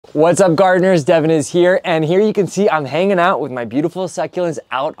What's up, gardeners? Devin is here, and here you can see I'm hanging out with my beautiful succulents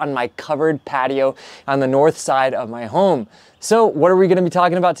out on my covered patio on the north side of my home. So what are we going to be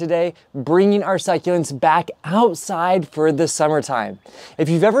talking about today? Bringing our succulents back outside for the summertime. If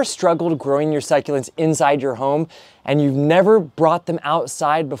you've ever struggled growing your succulents inside your home and you've never brought them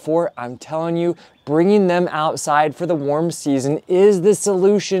outside before, I'm telling you, bringing them outside for the warm season is the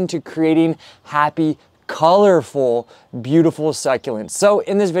solution to creating happy, colorful, beautiful succulents. So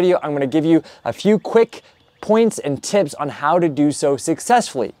in this video, I'm going to give you a few quick points and tips on how to do so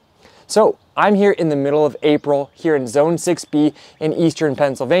successfully. So I'm here in the middle of April here in Zone 6B in Eastern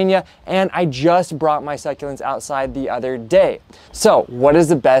Pennsylvania, and I just brought my succulents outside the other day. So what is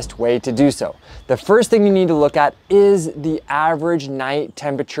the best way to do so? The first thing you need to look at is the average night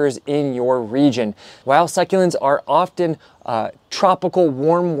temperatures in your region. While succulents are often tropical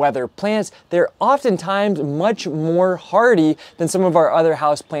warm weather plants, they're oftentimes much more hardy than some of our other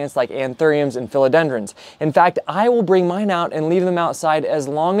house plants like anthuriums and philodendrons. In fact, I will bring mine out and leave them outside as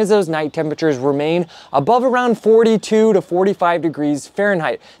long as those night temperatures remain above around 42 to 45 degrees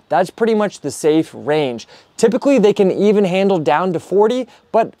Fahrenheit. That's pretty much the safe range. Typically, they can even handle down to 40,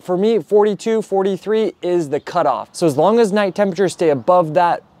 but for me, 42, 43 is the cutoff. So as long as night temperatures stay above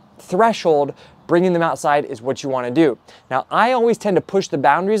that threshold, bringing them outside is what you want to do. Now, I always tend to push the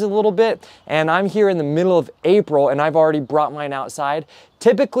boundaries a little bit, and I'm here in the middle of April and I've already brought mine outside.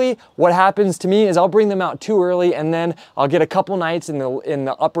 Typically, what happens to me is I'll bring them out too early and then I'll get a couple nights in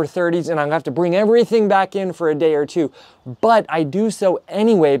the upper 30s and I'll have to bring everything back in for a day or two. But I do so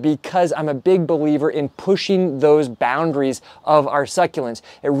anyway because I'm a big believer in pushing those boundaries of our succulents.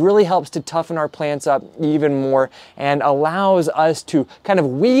 It really helps to toughen our plants up even more and allows us to kind of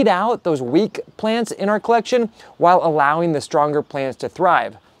weed out those weak plants in our collection while allowing the stronger plants to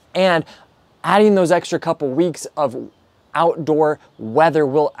thrive. And adding those extra couple weeks of outdoor weather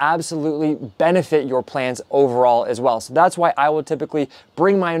will absolutely benefit your plants overall as well. So that's why I will typically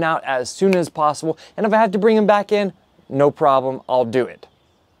bring mine out as soon as possible. And if I have to bring them back in, no problem, I'll do it.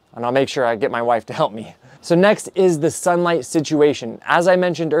 And I'll make sure I get my wife to help me. So next is the sunlight situation. As I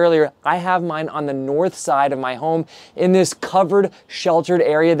mentioned earlier, I have mine on the north side of my home in this covered, sheltered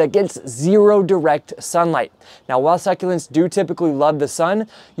area that gets zero direct sunlight. Now, while succulents do typically love the sun,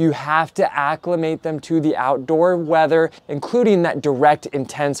 you have to acclimate them to the outdoor weather, including that direct,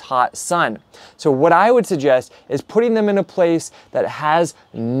 intense, hot sun. So what I would suggest is putting them in a place that has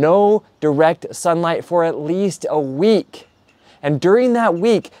no direct sunlight for at least a week. And during that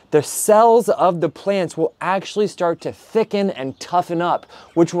week, the cells of the plants will actually start to thicken and toughen up,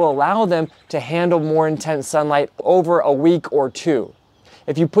 which will allow them to handle more intense sunlight over a week or two.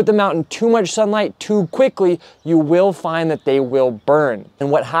 If you put them out in too much sunlight too quickly, you will find that they will burn.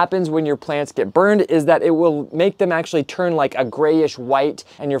 And what happens when your plants get burned is that it will make them actually turn like a grayish white,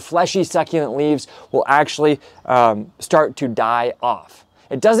 and your fleshy succulent leaves will actually start to die off.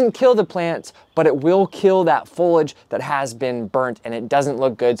 It doesn't kill the plants, but it will kill that foliage that has been burnt, and it doesn't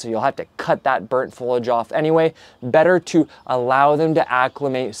look good, so you'll have to cut that burnt foliage off anyway. Better to allow them to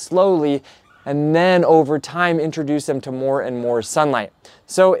acclimate slowly and then over time introduce them to more and more sunlight.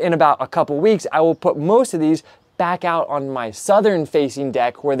 So in about a couple weeks, I will put most of these back out on my southern facing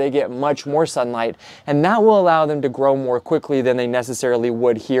deck where they get much more sunlight, and that will allow them to grow more quickly than they necessarily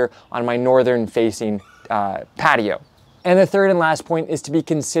would here on my northern facing patio. And the third and last point is to be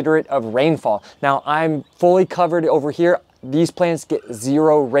considerate of rainfall. Now, I'm fully covered over here. These plants get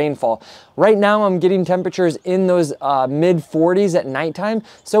zero rainfall. Right now, I'm getting temperatures in those mid 40s at nighttime.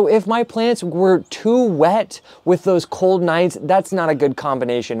 So if my plants were too wet with those cold nights, that's not a good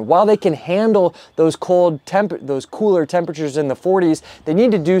combination. While they can handle those cooler temperatures in the 40s, they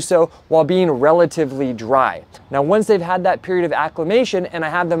need to do so while being relatively dry. Now, once they've had that period of acclimation and I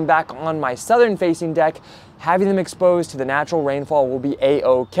have them back on my southern facing deck, having them exposed to the natural rainfall will be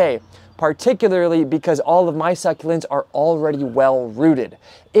a-okay, particularly because all of my succulents are already well rooted.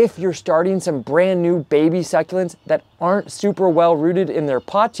 If you're starting some brand new baby succulents that aren't super well rooted in their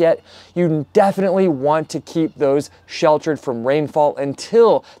pots yet, you definitely want to keep those sheltered from rainfall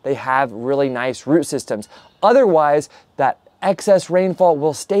until they have really nice root systems. Otherwise, that excess rainfall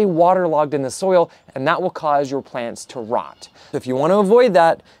will stay waterlogged in the soil, and that will cause your plants to rot. If you want to avoid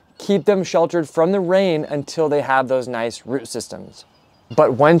that, keep them sheltered from the rain until they have those nice root systems.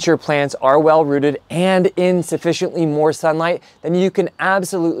 But once your plants are well rooted and in sufficiently more sunlight, then you can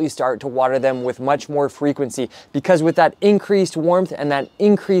absolutely start to water them with much more frequency, because with that increased warmth and that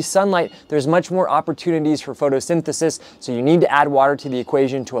increased sunlight, there's much more opportunities for photosynthesis, so you need to add water to the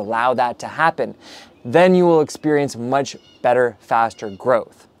equation to allow that to happen. Then you will experience much better, faster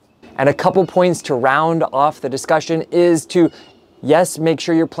growth. And a couple points to round off the discussion is to Yes, make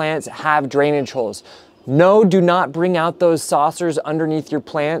sure your plants have drainage holes. No, do not bring out those saucers underneath your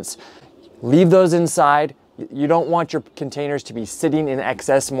plants. Leave those inside. You don't want your containers to be sitting in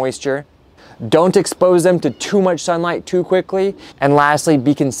excess moisture. Don't expose them to too much sunlight too quickly. And lastly,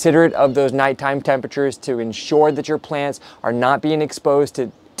 be considerate of those nighttime temperatures to ensure that your plants are not being exposed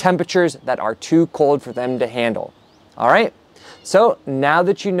to temperatures that are too cold for them to handle. All right? So now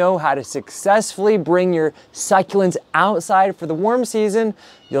that you know how to successfully bring your succulents outside for the warm season,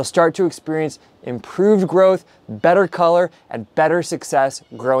 you'll start to experience improved growth, better color, and better success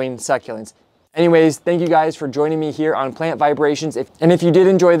growing succulents. Anyways, thank you guys for joining me here on Plant Vibrations. And if you did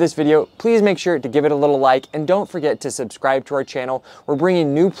enjoy this video, please make sure to give it a little like and don't forget to subscribe to our channel. We're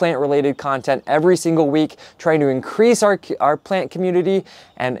bringing new plant-related content every single week, trying to increase our plant community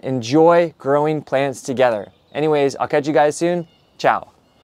and enjoy growing plants together. Anyways, I'll catch you guys soon. Ciao.